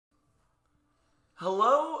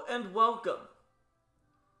Hello and welcome.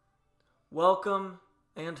 Welcome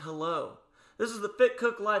and hello. This is the Fit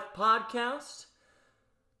Cook Life podcast.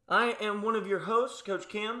 I am one of your hosts, Coach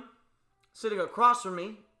Cam. Sitting across from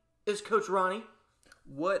me is Coach Ronnie.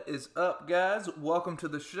 What is up, guys? Welcome to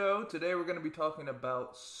the show. Today we're going to be talking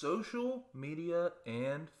about social media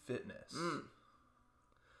and fitness.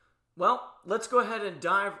 Well, let's go ahead and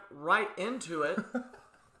dive right into it.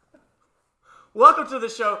 Welcome to the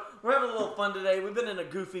show. We're having a little fun today. We've been in a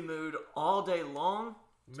goofy mood all day long.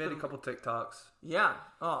 Made a couple TikToks. Yeah.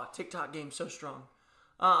 Oh, TikTok game's so strong.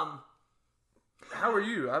 How are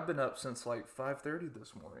you? I've been up since like 5:30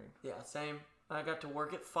 this morning. Yeah, same. I got to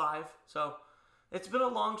work at 5, so it's been a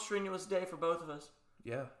long, strenuous day for both of us.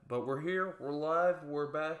 Yeah, but we're here. We're live.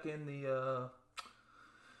 We're back in the,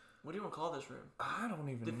 What do you want to call this room? I don't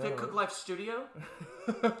even know. The Fit Cook Life studio?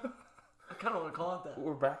 I kind of want to call it that.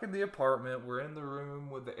 We're back in the apartment. We're in the room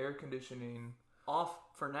with the air conditioning. Off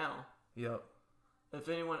for now. Yep. If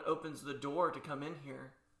anyone opens the door to come in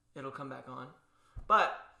here, it'll come back on.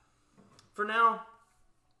 But for now,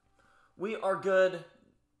 we are good.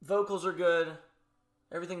 Vocals are good.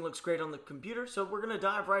 Everything looks great on the computer. So we're going to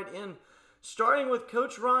dive right in, starting with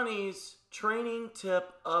Coach Ronnie's training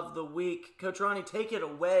tip of the week. Coach Ronnie, take it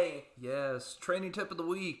away. Yes, training tip of the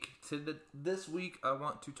week. This week, I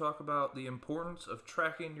want to talk about the importance of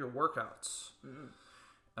tracking your workouts.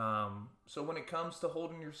 So when it comes to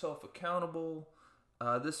holding yourself accountable,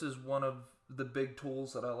 this is one of the big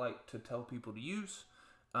tools that I like to tell people to use,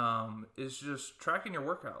 is just tracking your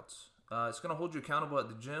workouts. It's going to hold you accountable at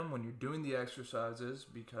the gym when you're doing the exercises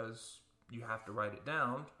because you have to write it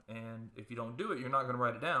down, and if you don't do it, you're not going to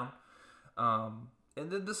write it down. And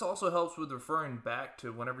then this also helps with referring back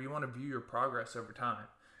to whenever you want to view your progress over time.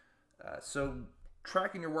 So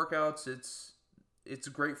tracking your workouts, it's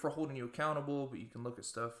great for holding you accountable, but you can look at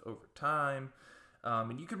stuff over time.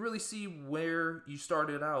 And you can really see where you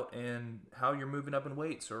started out and how you're moving up in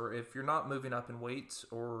weights. Or if you're not moving up in weights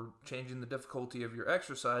or changing the difficulty of your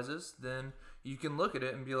exercises, then you can look at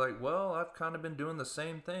it and be like, well, I've kind of been doing the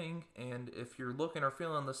same thing. And if you're looking or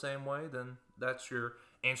feeling the same way, then that's your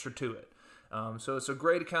answer to it. So it's a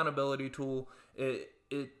great accountability tool.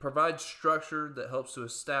 It provides structure that helps to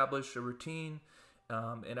establish a routine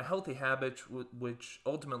and a healthy habit, which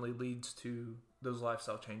ultimately leads to those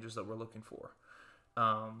lifestyle changes that we're looking for.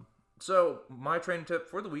 So my training tip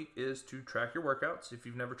for the week is to track your workouts. If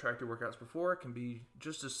you've never tracked your workouts before, it can be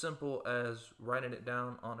just as simple as writing it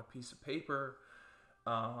down on a piece of paper.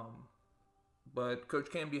 But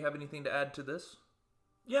Coach Cam, do you have anything to add to this?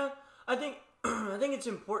 Yeah, I think it's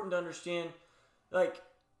important to understand, I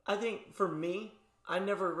think for me, I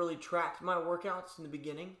never really tracked my workouts in the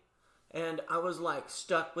beginning, and I was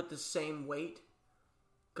stuck with the same weight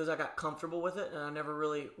because I got comfortable with it, and I never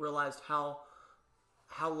really realized how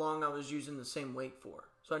long I was using the same weight for.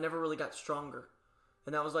 So I never really got stronger,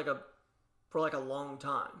 and that was for a long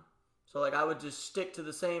time. So I would just stick to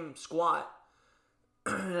the same squat,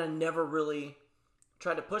 and I never really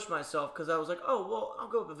tried to push myself because I was like, oh, well, I'll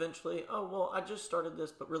go up eventually. Oh, well, I just started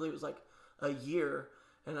this, but really it was a year,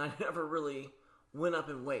 and I never really went up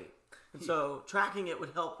in weight. And so tracking it would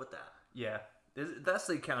help with that. Yeah, that's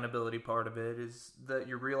the accountability part of it, is that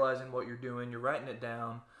you're realizing what you're doing, you're writing it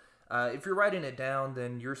down. If you're writing it down,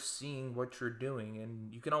 then you're seeing what you're doing,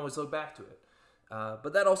 and you can always look back to it.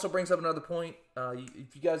 But that also brings up another point.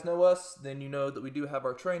 If you guys know us, then you know that we do have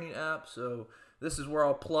our training app, so this is where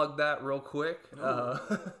I'll plug that real quick.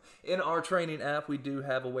 In our training app, we do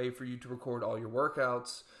have a way for you to record all your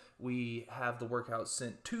workouts. We have the workouts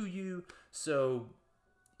sent to you, so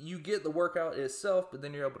you get the workout itself, but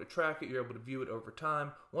then you're able to track it, you're able to view it over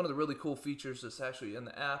time. One of the really cool features that's actually in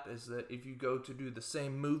the app is that if you go to do the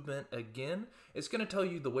same movement again, it's going to tell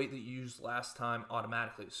you the weight that you used last time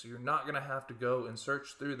automatically. So you're not going to have to go and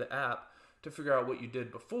search through the app to figure out what you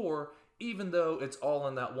did before. Even though it's all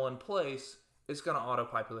in that one place, it's going to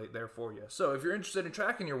auto-populate there for you. So if you're interested in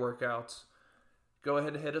tracking your workouts, go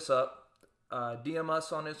ahead and hit us up. DM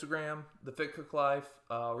us on Instagram, The Fit Cook Life,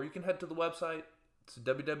 or you can head to the website. It's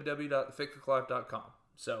www.thefitcooklife.com.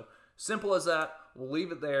 So simple as that. We'll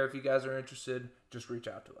leave it there. If you guys are interested, just reach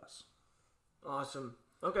out to us. Awesome.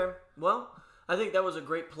 Okay. Well, I think that was a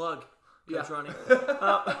great plug, Coach Ronnie.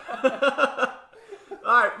 All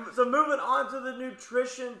right. So moving on to the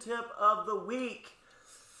nutrition tip of the week.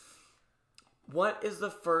 What is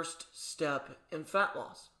the first step in fat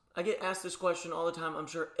loss? I get asked this question all the time. I'm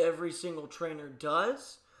sure every single trainer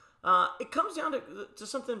does. It comes down to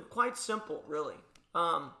something quite simple, really.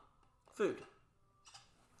 Food.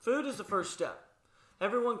 Food is the first step.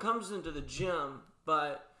 Everyone comes into the gym,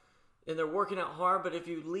 but and they're working out hard, but if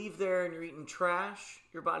you leave there and you're eating trash,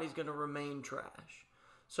 your body's going to remain trash.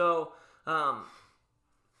 So,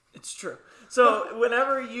 it's true. So,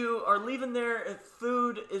 whenever you are leaving there,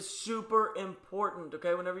 food is super important,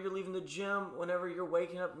 okay? Whenever you're leaving the gym, whenever you're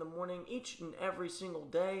waking up in the morning, each and every single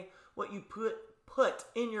day, what you put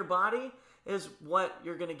in your body is what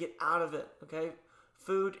you're going to get out of it, okay?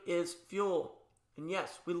 Food is fuel. And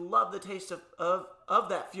yes, we love the taste of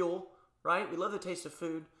that fuel, right? We love the taste of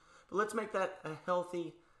food. But let's make that a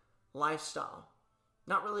healthy lifestyle.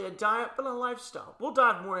 Not really a diet, but a lifestyle. We'll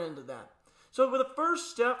dive more into that. So the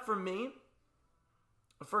first step for me,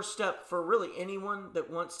 the first step for really anyone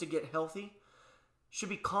that wants to get healthy, should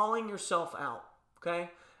be calling yourself out, okay?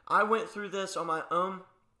 I went through this on my own.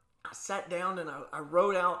 I sat down and I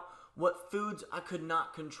wrote out what foods I could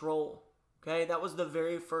not control, okay? That was the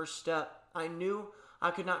very first step. I knew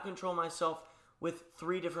I could not control myself with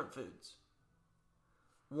 3 different foods.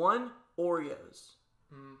 1, Oreos.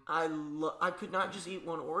 I could not just eat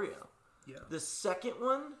one Oreo. Yeah. The second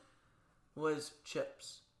one was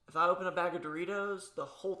chips. If I open a bag of Doritos, the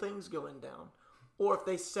whole thing's going down. Or if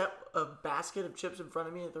they set a basket of chips in front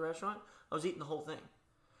of me at the restaurant, I was eating the whole thing.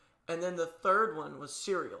 And then the third one was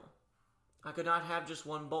cereal. I could not have just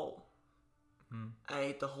one bowl. I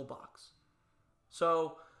ate the whole box.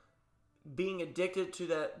 So, being addicted to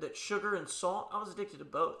that sugar and salt, I was addicted to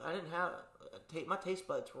both. I didn't have my taste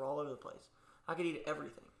buds were all over the place. I could eat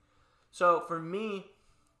everything. So for me,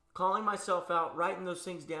 calling myself out, writing those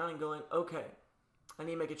things down and going, okay, I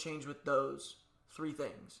need to make a change with those 3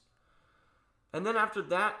 things. And then after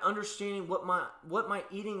that, understanding what my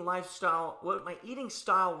eating lifestyle, what my eating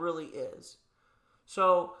style really is.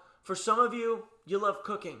 So for some of you, you love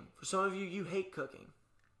cooking. For some of you, you hate cooking.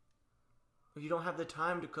 Or you don't have the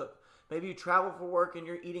time to cook. Maybe you travel for work and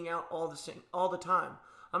you're eating out all the time.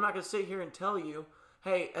 I'm not going to sit here and tell you,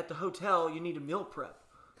 hey, at the hotel, you need to meal prep.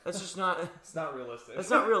 That's just not... It's not realistic. That's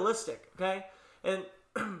not realistic, okay? And,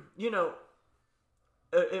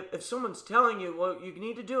 if someone's telling you, well, you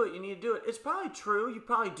need to do it, it's probably true. You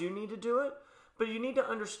probably do need to do it. But you need to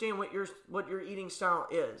understand what your eating style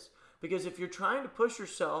is. Because if you're trying to push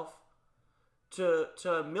yourself to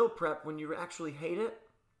meal prep when you actually hate it,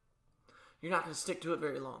 you're not going to stick to it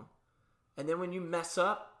very long. And then when you mess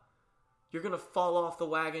up, you're going to fall off the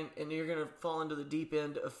wagon and you're going to fall into the deep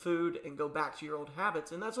end of food and go back to your old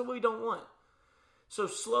habits. And that's what we don't want. So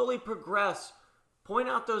slowly progress. Point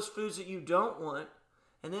out those foods that you don't want.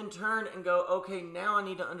 And then turn and go, okay, now I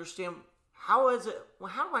need to understand how do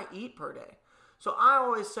I eat per day? So I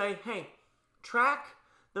always say, hey, track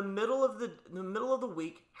the middle of the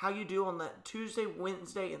week, how you do on that Tuesday,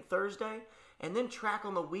 Wednesday, and Thursday. And then track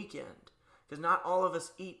on the weekend. Because not all of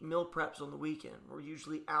us eat meal preps on the weekend. We're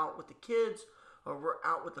usually out with the kids, or we're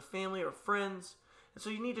out with the family or friends. And so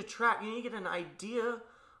you need to track, you need to get an idea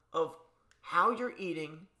of how you're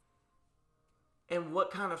eating and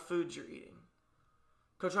what kind of foods you're eating.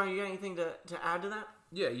 Coach Ryan, you got anything to add to that?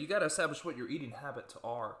 Yeah, you got to establish what your eating habits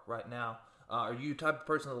are right now. Are you the type of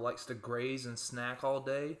person that likes to graze and snack all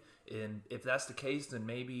day? And if that's the case, then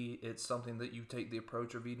maybe it's something that you take the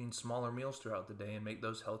approach of eating smaller meals throughout the day and make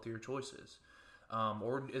those healthier choices.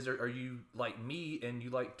 Or are you like me and you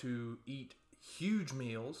like to eat huge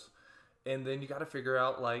meals, and then you got to figure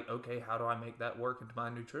out like, okay, how do I make that work into my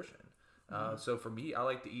nutrition? So for me, I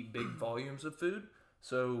like to eat big volumes of food.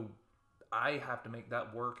 So I have to make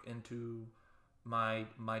that work into my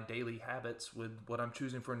daily habits with what I'm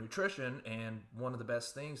choosing for nutrition. And one of the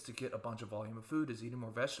best things to get a bunch of volume of food is eating more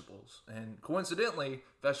vegetables. And coincidentally,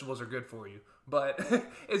 vegetables are good for you. But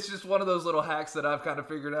it's just one of those little hacks that I've kind of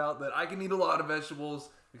figured out, that I can eat a lot of vegetables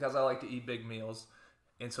because I like to eat big meals.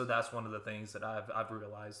 And so that's one of the things that I've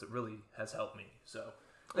realized that really has helped me. So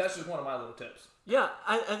that's just one of my little tips. Yeah,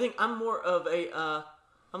 I think I'm more of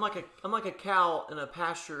I'm like a cow in a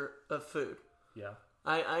pasture of food. Yeah.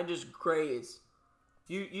 I just graze.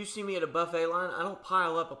 You see me at a buffet line, I don't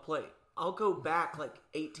pile up a plate. I'll go back like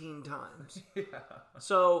 18 times. Yeah.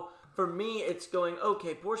 So for me, it's going,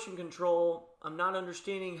 okay, portion control. I'm not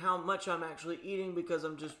understanding how much I'm actually eating because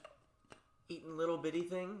I'm just eating little bitty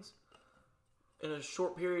things in a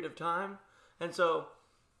short period of time. And so,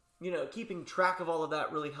 keeping track of all of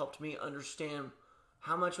that really helped me understand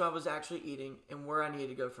how much I was actually eating and where I needed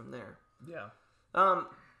to go from there. Yeah.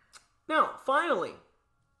 Now, finally,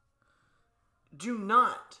 do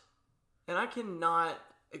not, and I cannot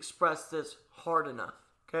express this hard enough,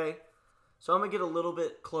 okay? So I'm going to get a little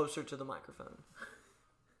bit closer to the microphone.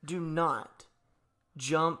 Do not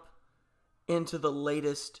jump into the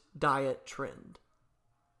latest diet trend.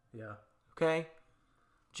 Yeah. Okay?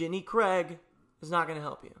 Jenny Craig is not going to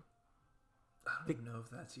help you. I don't even know if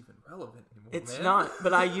that's even relevant anymore. It's man. not,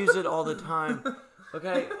 but I use it all the time.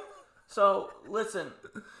 Okay, so listen,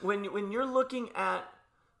 when you're looking at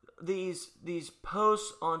these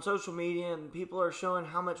posts on social media and people are showing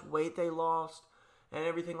how much weight they lost and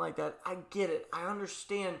everything like that, I get it. I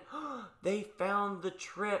understand. They found the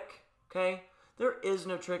trick. Okay, there is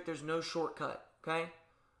no trick. There's no shortcut. Okay,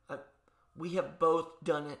 we have both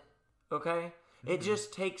done it. Okay, it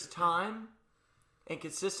just takes time and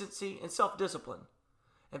consistency and self-discipline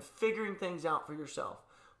and figuring things out for yourself.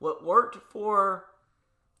 What worked for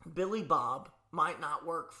Billy Bob might not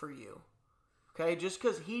work for you. Okay, just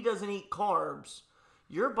because he doesn't eat carbs,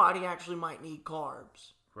 your body actually might need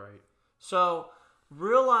carbs. Right. So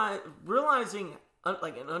realizing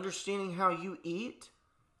and understanding how you eat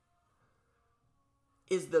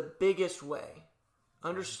is the biggest way.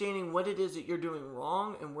 Understanding what it is that you're doing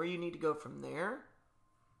wrong and where you need to go from there,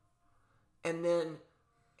 and then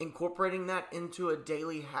incorporating that into a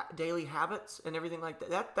daily habits and everything like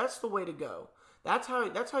that. That's the way to go. That's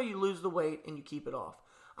how you lose the weight and you keep it off.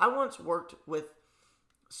 I once worked with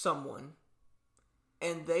someone,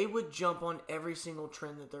 and they would jump on every single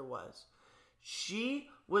trend that there was. She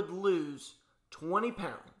would lose 20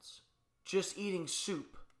 pounds just eating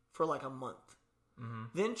soup for like a month. Mm-hmm.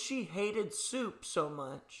 Then she hated soup so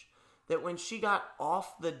much that when she got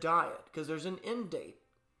off the diet, because there's an end date,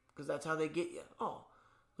 because that's how they get you. Oh,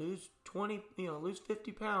 lose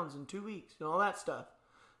 50 pounds in 2 weeks and all that stuff.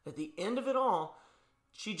 At the end of it all,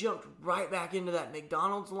 she jumped right back into that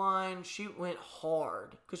McDonald's line. She went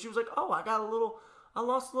hard because she was like, oh, I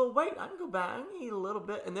lost a little weight. I can go back and eat a little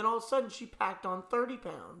bit. And then all of a sudden she packed on 30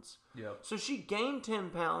 pounds. Yep. So she gained 10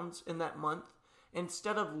 pounds in that month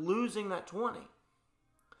instead of losing that 20.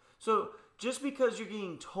 So just because you're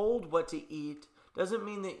getting told what to eat doesn't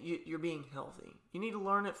mean that you're being healthy. You need to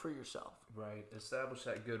learn it for yourself. Right. Establish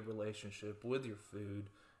that good relationship with your food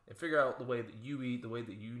and figure out the way that you eat, the way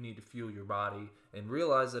that you need to fuel your body, and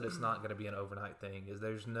realize that it's not going to be an overnight thing.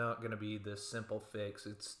 There's not going to be this simple fix.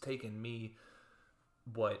 It's taken me,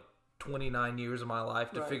 29 years of my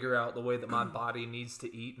life to figure out the way that my body needs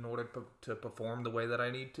to eat in order to perform the way that I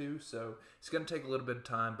need to. So it's going to take a little bit of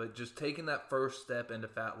time, but just taking that first step into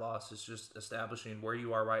fat loss is just establishing where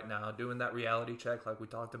you are right now, doing that reality check like we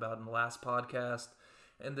talked about in the last podcast,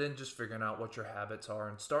 and then just figuring out what your habits are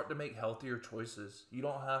and start to make healthier choices. You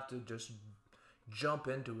don't have to just jump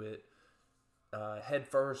into it head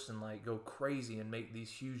first and go crazy and make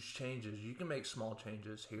these huge changes. You can make small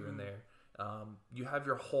changes here and there. You have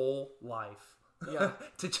your whole life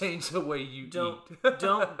to change the way you eat.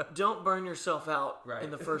 Don't burn yourself out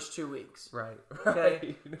in the first 2 weeks. Right.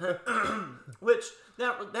 Okay. Which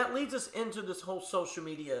that leads us into this whole social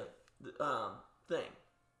media thing.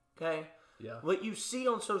 Okay. Yeah. What you see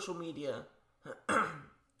on social media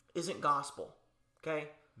isn't gospel. Okay.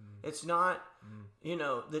 It's not.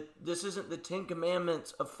 This isn't the 10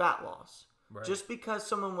 Commandments of fat loss. Right. Just because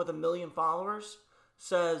someone with 1 million followers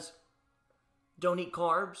says don't eat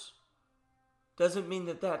carbs doesn't mean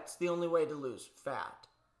that that's the only way to lose fat.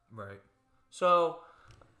 Right. So,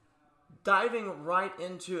 diving right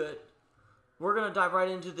into it, we're going to dive right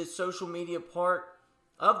into the social media part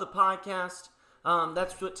of the podcast.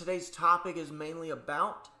 That's what today's topic is mainly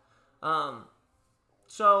about.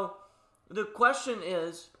 So, the question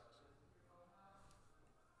is,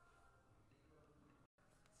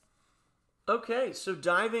 okay, so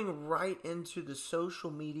diving right into the social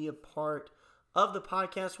media part of the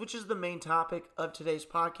podcast, which is the main topic of today's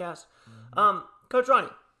podcast. Coach Ronnie,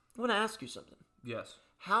 I want to ask you something. Yes.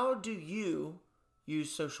 How do you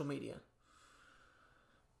use social media?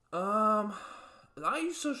 I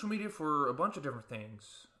use social media for a bunch of different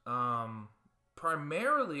things.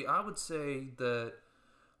 Primarily, I would say that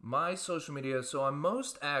my social media, so I'm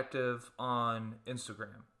most active on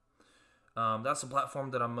Instagram. That's the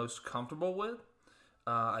platform that I'm most comfortable with.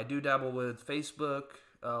 I do dabble with Facebook,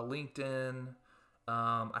 LinkedIn.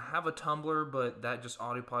 I have a Tumblr, but that just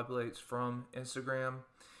auto-populates from Instagram.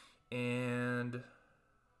 And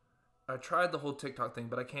I tried the whole TikTok thing,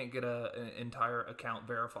 but I can't get an entire account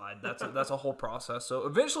verified. That's a whole process. So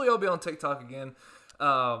eventually I'll be on TikTok again.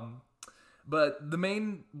 But the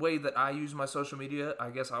main way that I use my social media, I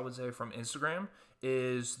guess I would say from Instagram,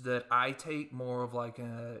 is that I take more of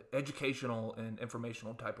an educational and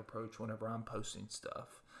informational type approach whenever I'm posting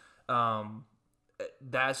stuff.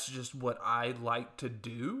 That's just what I like to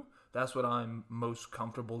do. That's what I'm most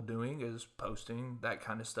comfortable doing, is posting that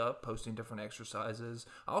kind of stuff, posting different exercises.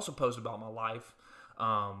 I also post about my life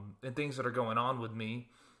and things that are going on with me.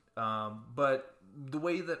 But the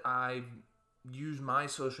way that I use my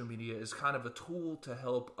social media is kind of a tool to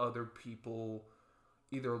help other people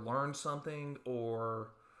either learn something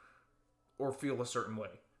or feel a certain way.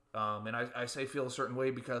 And I say feel a certain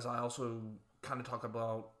way because I also kind of talk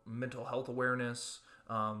about mental health awareness,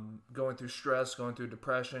 going through stress, going through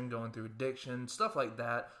depression, going through addiction, stuff like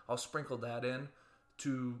that. I'll sprinkle that in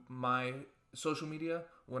to my social media.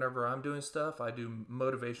 Whenever I'm doing stuff, I do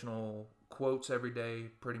motivational quotes every day,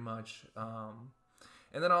 pretty much.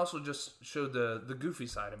 And then I also just show the goofy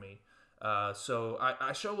side of me. So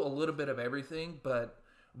I show a little bit of everything, but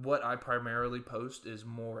what I primarily post is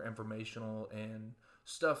more informational and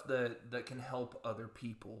stuff that can help other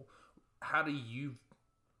people. How do you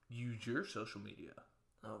use your social media?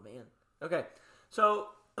 Oh, man. Okay. So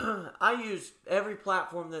I use every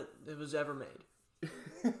platform that was ever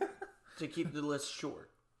made to keep the list short.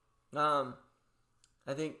 I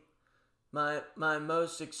think my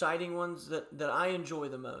most exciting ones that I enjoy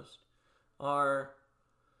the most are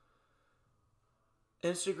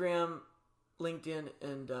Instagram, LinkedIn,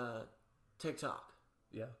 and TikTok.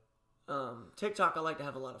 Yeah. TikTok, I like to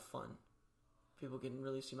have a lot of fun. People can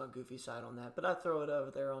really see my goofy side on that, but I throw it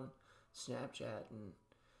over there on Snapchat and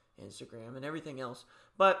Instagram and everything else.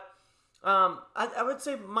 But I would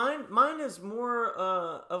say mine is more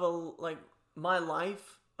of a like my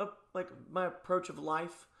life, like my approach of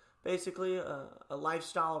life, basically a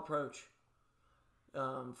lifestyle approach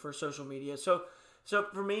for social media. So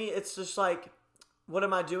for me, it's just like, what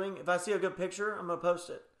am I doing? If I see a good picture, I'm gonna post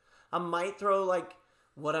it. I might throw like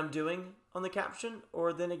what I'm doing on the caption,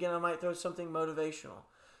 or then again, I might throw something motivational.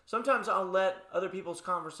 Sometimes I'll let other people's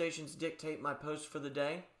conversations dictate my post for the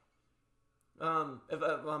day. If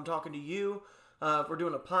I'm talking to you, if we're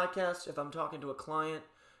doing a podcast, if I'm talking to a client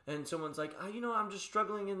and someone's like, I'm just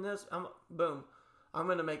struggling in this, I'm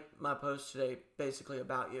going to make my post today basically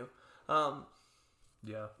about you.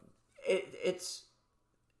 Yeah. It's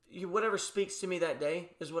whatever speaks to me that day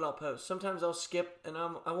is what I'll post. Sometimes I'll skip and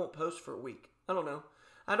I won't post for a week. I don't know.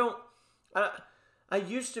 I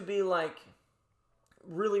used to be like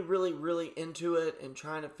really, really, really into it and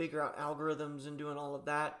trying to figure out algorithms and doing all of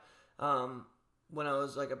that. When I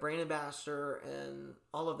was like a brand ambassador and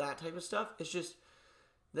all of that type of stuff, it's just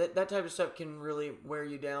that type of stuff can really wear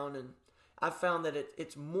you down. And I've found that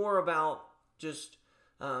it's more about just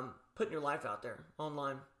putting your life out there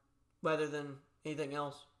online rather than anything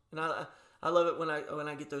else. And I love it when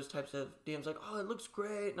I get those types of DMs like, oh, it looks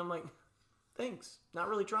great, and I'm like, thanks, not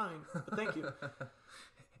really trying, but thank you.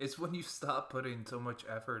 It's when you stop putting so much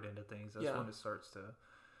effort into things, that's when it starts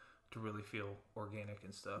to really feel organic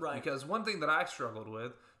and stuff. Right. Because one thing that I struggled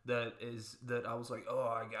with that I was like, oh,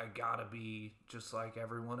 I gotta be just like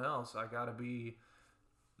everyone else. I gotta be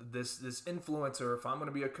this influencer. If I'm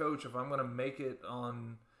gonna be a coach, if I'm gonna make it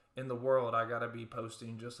in the world, I gotta be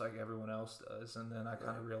posting just like everyone else does. And then I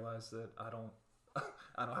kind of realized that I don't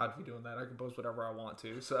have to be doing that. I can post whatever I want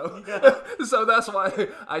to. So, so that's why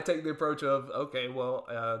I take the approach of, okay, well,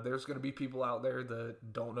 there's going to be people out there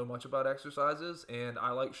that don't know much about exercises, and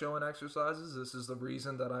I like showing exercises. This is the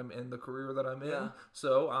reason that I'm in the career that I'm in. Yeah.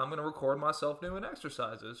 So I'm going to record myself doing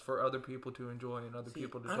exercises for other people to enjoy and other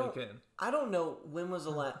people to take in. I don't know when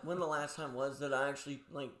the last time was that I actually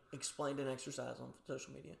like explained an exercise on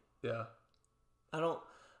social media. Yeah.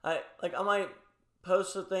 I might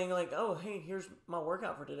post a thing like, oh, hey, here's my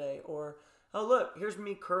workout for today, or oh, look, here's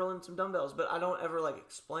me curling some dumbbells, but I don't ever like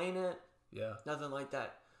explain it. Yeah. Nothing like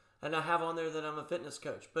that. And I have on there that I'm a fitness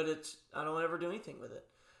coach, but I don't ever do anything with it.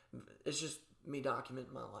 It's just me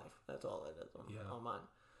documenting my life. That's all it is on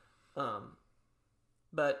mine.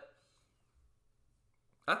 But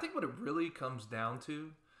I think what it really comes down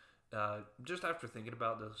to, just after thinking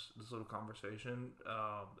about this little conversation,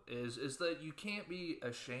 is that you can't be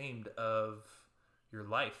ashamed of your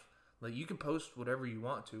life. Like, you can post whatever you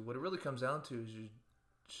want to. What it really comes down to is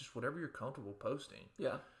just whatever you're comfortable posting.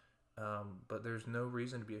 Yeah. But there's no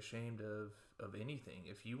reason to be ashamed of anything.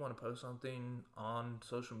 If you want to post something on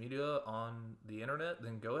social media, on the internet,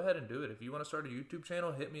 then go ahead and do it. If you want to start a YouTube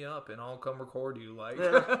channel, hit me up and I'll come record you. Like,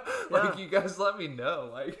 you guys let me know.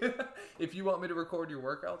 Like, if you want me to record your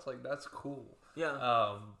workouts, like, that's cool.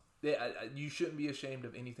 Yeah. You shouldn't be ashamed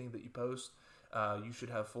of anything that you post. You should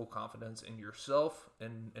have full confidence in yourself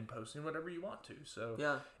and posting whatever you want to. So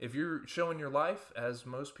if you're showing your life, as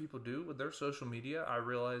most people do with their social media, I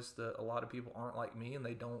realize that a lot of people aren't like me and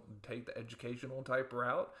they don't take the educational type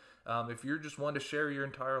route. If you're just wanting to share your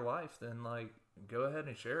entire life, then like go ahead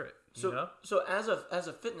and share it. So as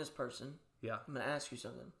a fitness person, I'm gonna ask you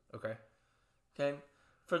something. Okay.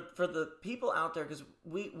 For the people out there, because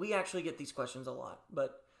we actually get these questions a lot,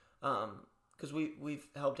 but because we've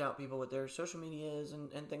helped out people with their social medias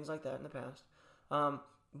and things like that in the past.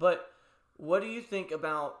 But what do you think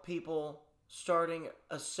about people starting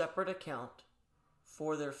a separate account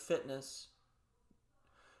for their fitness,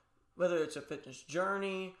 whether it's a fitness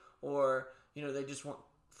journey or, they just want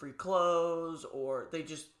free clothes, or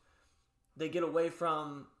they get away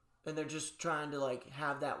from, and they're just trying to like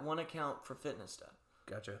have that one account for fitness stuff.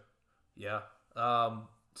 Gotcha. Yeah.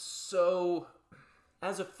 So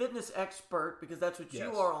as a fitness expert, because that's what Yes.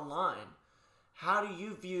 you are online, how do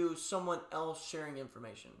you view someone else sharing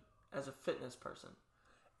information as a fitness person?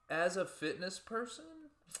 as a fitness person,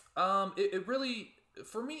 it really,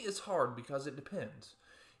 for me, it's hard because it depends.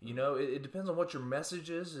 It depends on what your message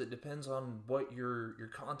is. It depends on what your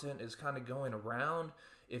content is kind of going around.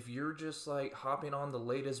 If you're just like hopping on the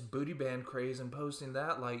latest booty band craze and posting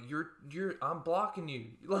that, like I'm blocking you.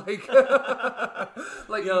 Like,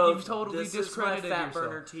 you've totally this is discredited my fat yourself.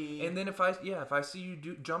 burner tea. And then if I see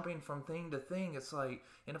you jumping from thing to thing, it's like,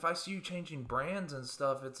 and if I see you changing brands and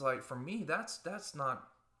stuff, it's like, for me, that's not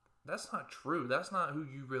true. That's not who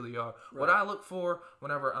you really are. Right. What I look for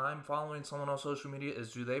whenever I'm following someone on social media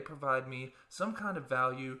is, do they provide me some kind of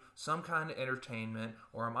value, some kind of entertainment,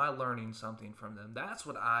 or am I learning something from them? That's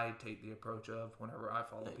what I take the approach of whenever I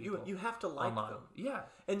follow people. You have to like online. them. Yeah.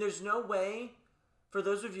 And there's no way, for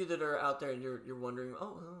those of you that are out there and you're wondering, I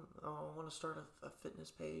want to start a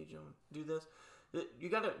fitness page and do this. You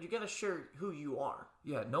gotta share who you are.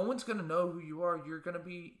 Yeah. No one's gonna know who you are. You're gonna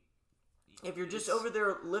be. If you're just over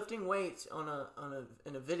there lifting weights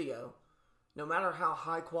in a video, no matter how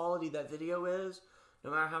high quality that video is, no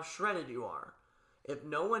matter how shredded you are, if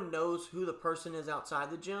no one knows who the person is outside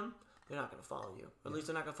the gym, they're not going to follow you. At least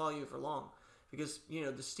they're not going to follow you for long. Because,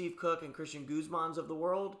 the Steve Cook and Christian Guzmans of the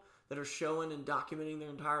world that are showing and documenting their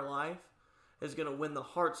entire life is going to win the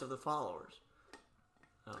hearts of the followers.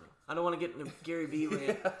 I don't want to get into Gary Vee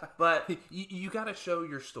rant, but you got to show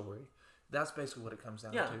your story. That's basically what it comes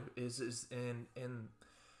down to. And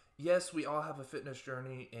yes, we all have a fitness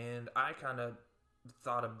journey, and I kind of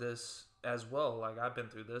thought of this as well. Like, I've been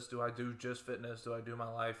through this. Do I do just fitness? Do I do my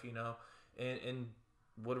life? And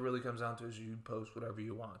what it really comes down to is you post whatever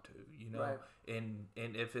you want to. Right. And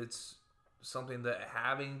if it's something that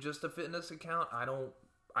having just a fitness account,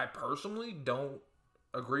 I personally don't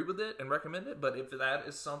agree with it and recommend it. But if that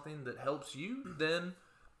is something that helps you, then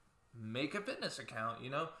make a fitness account.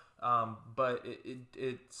 But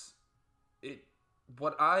it's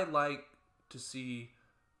what I like to see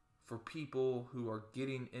for people who are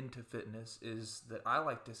getting into fitness is that I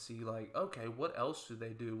like to see, like, okay, what else do they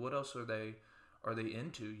do? What else are they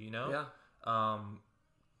into? Yeah.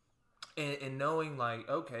 And knowing, like,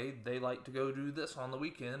 okay, they like to go do this on the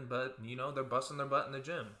weekend, but they're busting their butt in the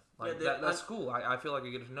gym. Like, that's cool. I feel like I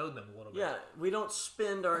get to know them a little bit. Yeah, we don't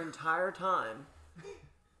spend our entire time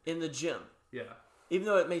in the gym. Yeah. Even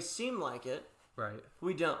though it may seem like it, Right.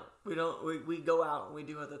 we don't. We go out and we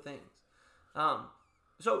do other things.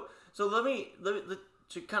 So let me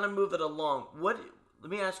to kind of move it along. Let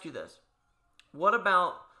me ask you this: what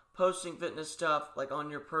about posting fitness stuff like on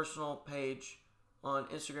your personal page on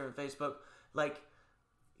Instagram and Facebook, like,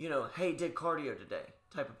 hey, did cardio today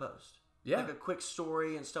type of post? Yeah. Like a quick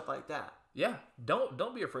story and stuff like that. Yeah.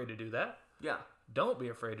 Don't be afraid to do that. Yeah. Don't be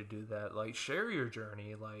afraid to do that. Like, share your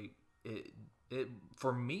journey. Like, it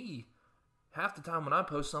for me, half the time when I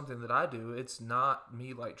post something that I do, it's not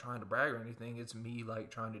me like trying to brag or anything. It's me like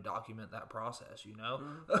trying to document that process,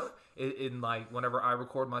 Mm-hmm. In like, whenever I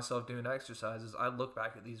record myself doing exercises, I look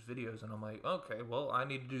back at these videos and I'm like, okay, well, I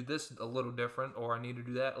need to do this a little different, or I need to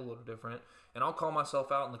do that a little different, and I'll call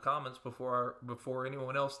myself out in the comments before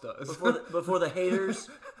anyone else does. Before the haters.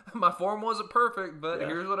 My form wasn't perfect, but Yeah.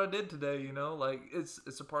 here's what I did today. Like, it's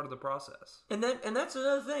a part of the process. And that's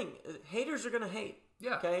another thing. Haters are gonna hate.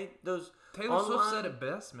 Yeah. Okay. Those Taylor Swift online- said it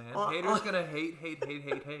best, man. on- Haters on- gonna hate.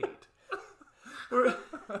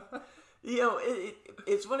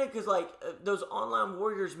 It's funny because like those online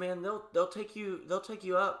warriors, man, they'll take you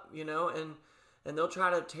up, and they'll try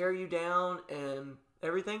to tear you down and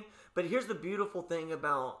everything. But here's the beautiful thing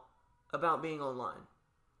about being online.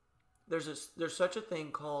 There's such a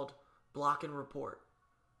thing called block and report.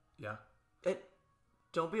 Yeah.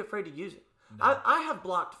 Don't be afraid to use it. No. I have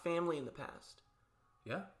blocked family in the past.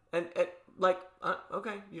 Yeah. And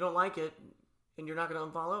okay, you don't like it, and you're not going to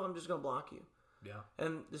unfollow. I'm just going to block you. Yeah.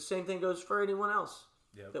 And the same thing goes for anyone else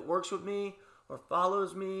Yep. that works with me or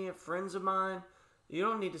follows me, friends of mine. You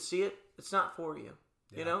don't need to see it. It's not for you.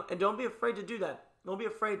 Yeah. And don't be afraid to do that. Don't be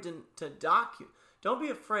afraid to document. Don't be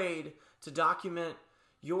afraid to document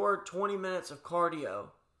your 20 minutes of cardio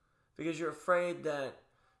because you're afraid that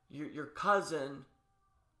your cousin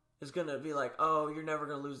is going to be like, oh, you're never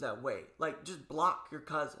going to lose that weight. Like, just block your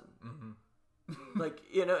cousin. Mm-hmm. Like,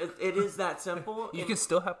 it is that simple. You can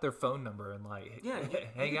still have their phone number and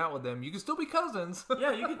hang out with them. You can still be cousins.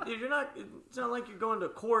 Yeah, you can. You're not. It's not like you're going to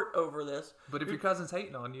court over this. But if your cousin's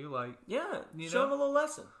hating on you, show them a little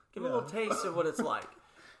lesson. Give them a little taste of what it's like.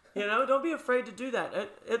 Don't be afraid to do that.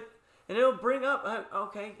 And it'll bring up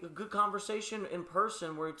a good conversation in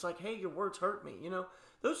person where it's like, hey, your words hurt me.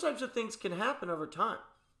 Those types of things can happen over time.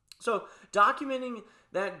 So documenting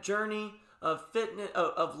that journey of fitness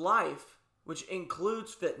of life, which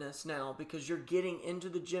includes fitness now, because you're getting into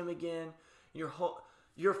the gym again.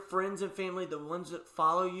 Your friends and family, the ones that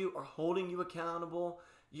follow you, are holding you accountable.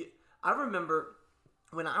 I remember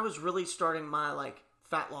when I was really starting my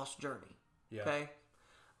fat loss journey. Yeah. Okay,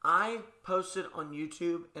 I posted on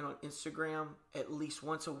YouTube and on Instagram at least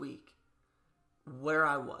once a week where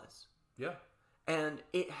I was. Yeah, and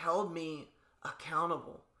it held me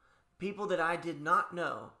accountable. People that I did not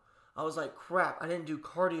know, I was like, crap, I didn't do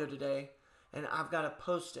cardio today, and I've got to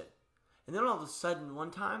post it. And then all of a sudden,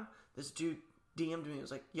 one time, this dude DM'd me. He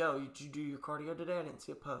was like, yo, did you do your cardio today? I didn't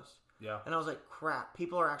see a post. Yeah. And I was like, crap,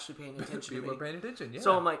 people are actually paying attention to me. People are paying attention, yeah.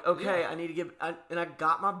 So I'm like, okay, I need to and I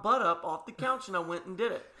got my butt up off the couch and I went and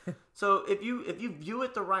did it. So if you view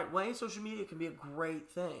it the right way, social media can be a great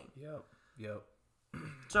thing. Yep.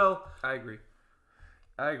 So I agree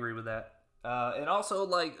with that. And also,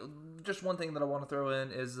 just one thing that I want to throw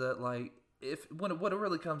in is that, what it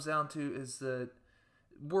really comes down to is that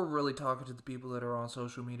we're really talking to the people that are on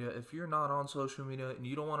social media. If you're not on social media and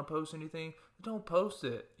you don't want to post anything, don't post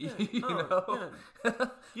it. Yeah.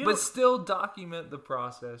 But still document the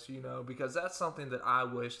process, because that's something that I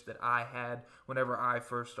wish that I had whenever I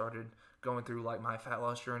first started going through my fat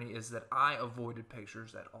loss journey, is that I avoided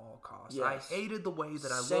pictures at all costs. Yes. I hated the way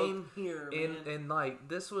that I looked. Same here, man. And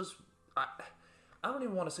this was, I don't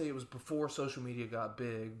even want to say it was before social media got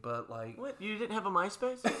big, but What? You didn't have a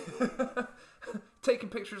MySpace? Taking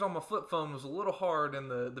pictures on my flip phone was a little hard,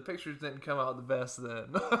 and the pictures didn't come out the best then.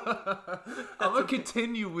 I'm going to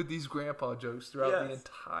continue with these grandpa jokes throughout the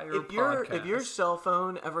entire podcast. If your cell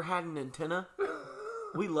phone ever had an antenna,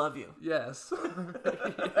 we love you. Yes.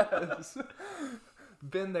 Yes.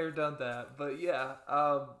 Been there, done that. But yeah,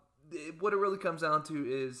 what it really comes down to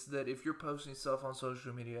is that if you're posting stuff on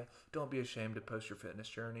social media, don't be ashamed to post your fitness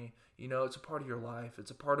journey. It's a part of your life.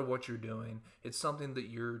 It's a part of what you're doing. It's something that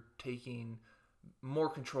you're taking more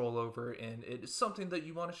control over, and it's something that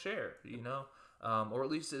you want to share, or at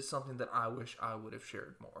least it's something that I wish I would have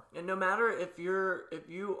shared more. And no matter if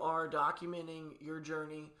you are documenting your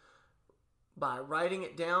journey by writing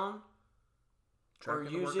it down,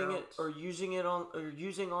 using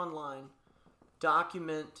online,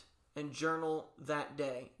 document and journal that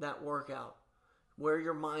day, that workout, where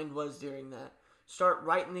your mind was during that. Start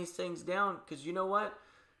writing these things down, because you know what?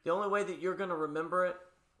 The only way that you're going to remember it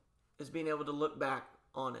is being able to look back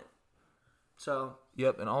on it. So.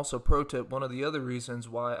 Yep, and also pro tip, one of the other reasons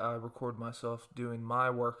why I record myself doing my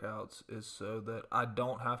workouts is so that I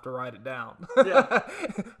don't have to write it down. Yeah.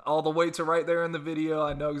 All the weights are right there in the video.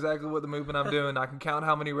 I know exactly what the movement I'm doing. I can count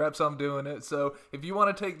how many reps I'm doing it. So if you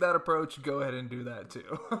want to take that approach, go ahead and do that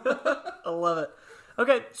too. I love it.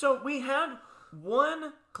 Okay, so we had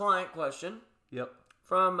one client question. Yep.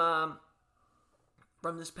 From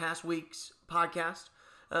this past week's podcast.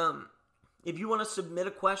 If you want to submit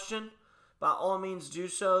a question, by all means do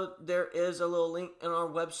so. There is a little link on our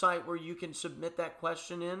website where you can submit that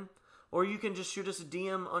question in, or you can just shoot us a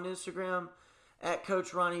DM on Instagram at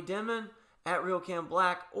Coach Ronnie Denman, at Real Cam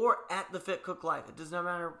Black, or at The Fit Cook Life. It does not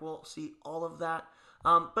matter. We'll see all of that.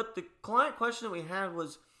 But the client question that we had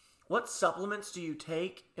was, what supplements do you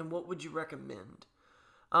take and what would you recommend?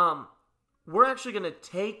 We're actually going to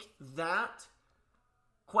take that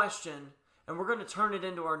question and we're going to turn it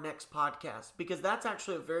into our next podcast, because that's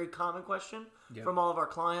actually a very common question from all of our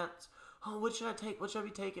clients. Oh, what should I take? What should I be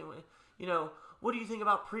taking? What do you think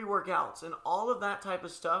about pre-workouts and all of that type of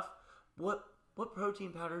stuff? What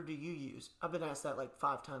protein powder do you use? I've been asked that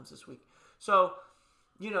 5 times this week. So,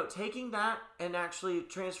 taking that and actually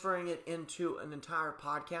transferring it into an entire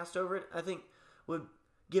podcast over it, I think would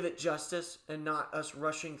give it justice and not us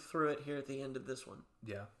rushing through it here at the end of this one.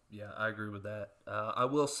 Yeah, I agree with that. I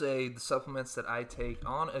will say the supplements that I take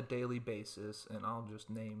on a daily basis, and I'll just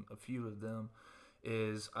name a few of them,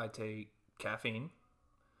 is I take caffeine,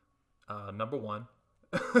 number one.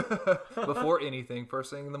 Before anything,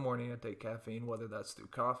 first thing in the morning, I take caffeine, whether that's through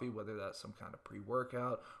coffee, whether that's some kind of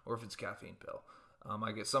pre-workout, or if it's caffeine pill.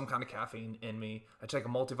 I get some kind of caffeine in me. I take a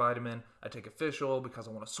multivitamin. I take a fish oil because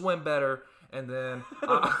I want to swim better. And then...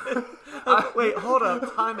 Wait, hold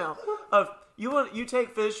up. Time out. You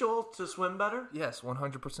take fish oil to swim better? Yes,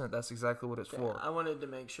 100%. That's exactly what it's for. I wanted to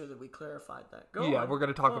make sure that we clarified that. Yeah, we're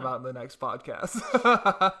going to talk about it in the next podcast.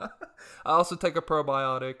 I also take a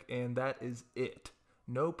probiotic, and that is it.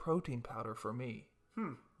 No protein powder for me.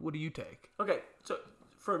 What do you take? Okay, so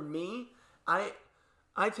for me, I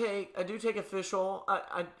do take a fish oil.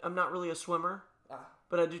 I'm not really a swimmer,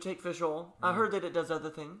 but I do take fish oil. I heard that it does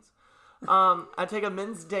other things. I take a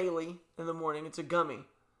Men's Daily in the morning. It's a gummy.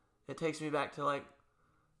 It takes me back to like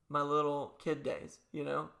my little kid days, you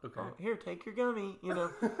know. Okay. Oh, here, take your gummy, you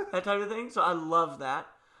know, that type of thing. So I love that.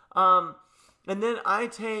 And then I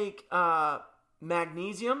take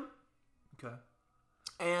magnesium. Okay.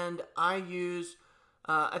 And I use,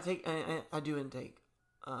 I do intake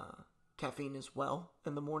caffeine as well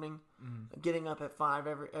in the morning. Getting up at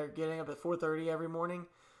 4:30 every morning.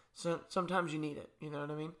 So sometimes you need it. You know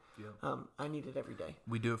what I mean? Yeah. I need it every day.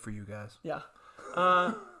 We do it for you guys. Yeah.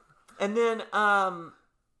 And then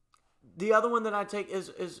the other one that I take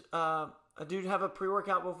is I do have a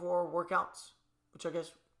pre-workout before workouts, which I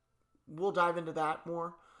guess we'll dive into that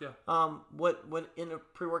more. Yeah. What in a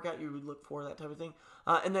pre-workout you would look for, that type of thing.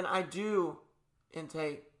 And then I do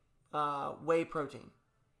intake whey protein.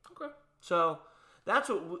 Okay. So that's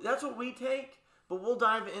what we take. But we'll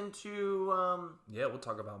dive into. We'll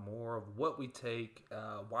talk about more of what we take,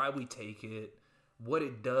 why we take it, what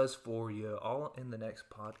it does for you, all in the next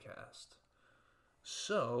podcast.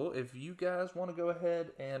 So if you guys want to go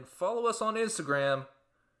ahead and follow us on Instagram,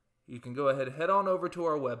 you can go ahead, head on over to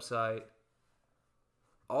our website.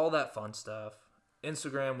 All that fun stuff.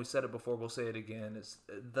 Instagram, we said it before, we'll say it again. It's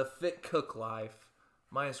The Fit Cook Life.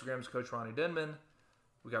 My Instagram is Coach Ronnie Denman.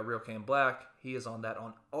 We got Real Cam Black. He is on that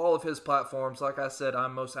on all of his platforms. Like I said,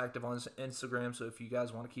 I'm most active on Instagram, so if you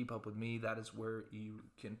guys want to keep up with me, that is where you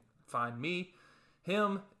can find me.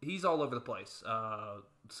 Him, he's all over the place.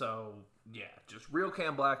 So, yeah, just Real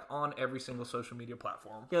Cam Black on every single social media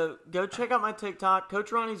platform. Go check out my TikTok.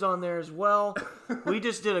 Coach Ronnie's on there as well. We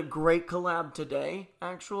just did a great collab today,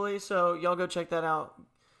 actually. So y'all go check that out.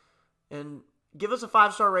 And give us a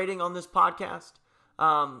 5-star rating on this podcast.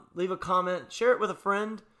 Leave a comment. Share it with a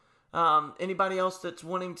friend. Anybody else that's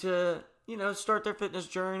wanting to, start their fitness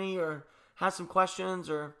journey or has some questions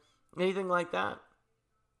or anything like that.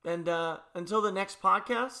 And until the next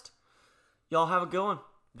podcast, y'all have a good one.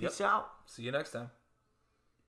 Peace out. See you next time.